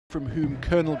from whom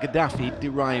Colonel Gaddafi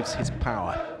derives his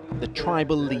power, the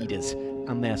tribal leaders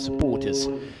and their supporters.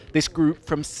 This group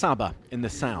from Saba in the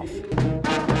south.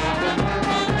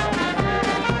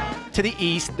 To the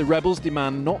east, the rebels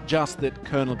demand not just that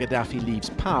Colonel Gaddafi leaves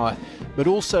power, but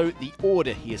also the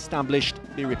order he established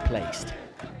be replaced.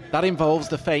 That involves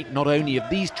the fate not only of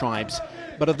these tribes,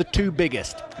 but of the two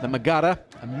biggest, the Magara,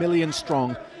 1 million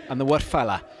strong, and the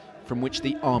Warfala, from which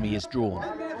the army is drawn.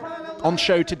 On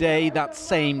show today, that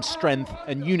same strength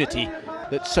and unity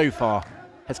that so far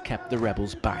has kept the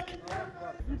rebels back.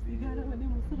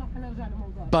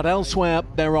 But elsewhere,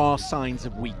 there are signs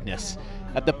of weakness.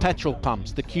 At the petrol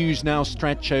pumps, the queues now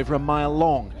stretch over a mile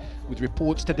long, with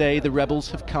reports today the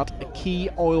rebels have cut a key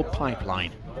oil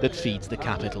pipeline that feeds the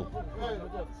capital.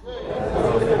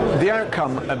 The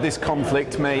outcome of this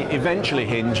conflict may eventually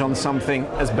hinge on something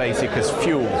as basic as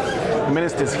fuel. The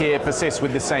ministers here persist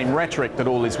with the same rhetoric that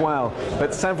all is well,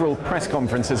 but several press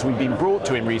conferences we've been brought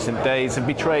to in recent days have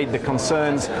betrayed the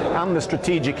concerns and the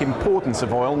strategic importance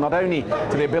of oil, not only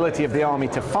to the ability of the army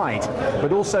to fight,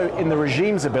 but also in the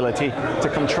regime's ability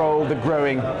to control the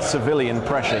growing civilian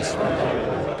pressures.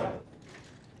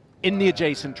 In the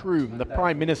adjacent room, the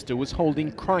Prime Minister was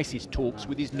holding crisis talks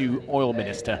with his new oil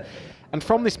minister. And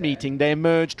from this meeting, they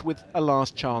emerged with a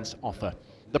last chance offer: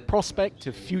 the prospect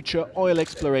of future oil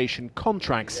exploration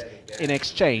contracts in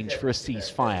exchange for a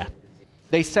ceasefire.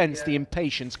 They sense the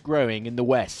impatience growing in the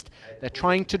West. They're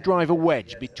trying to drive a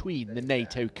wedge between the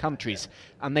NATO countries,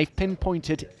 and they've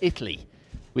pinpointed Italy,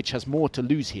 which has more to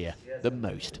lose here than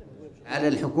most. على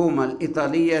الحكومة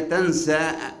الإيطالية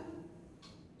تنسى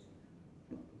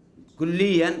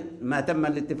كلياً ما تم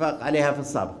الاتفاق عليها في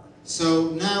السابق. So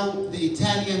now the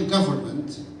Italian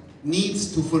government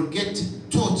needs to forget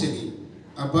totally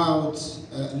about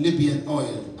Libyan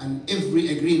oil and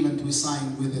every agreement we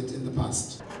signed with it in the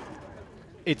past.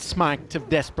 It smacked of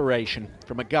desperation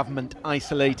from a government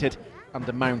isolated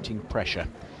under mounting pressure.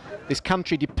 This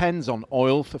country depends on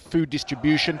oil for food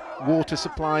distribution, water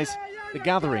supplies, the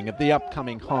gathering of the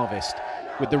upcoming harvest.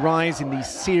 With the rise in these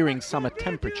searing summer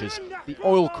temperatures, the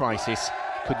oil crisis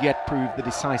could yet prove the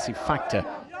decisive factor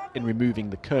in removing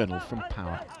the colonel from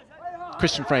power.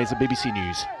 Christian Fraser, BBC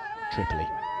News, Tripoli.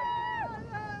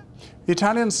 The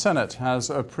Italian Senate has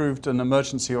approved an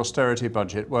emergency austerity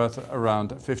budget worth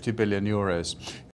around 50 billion euros.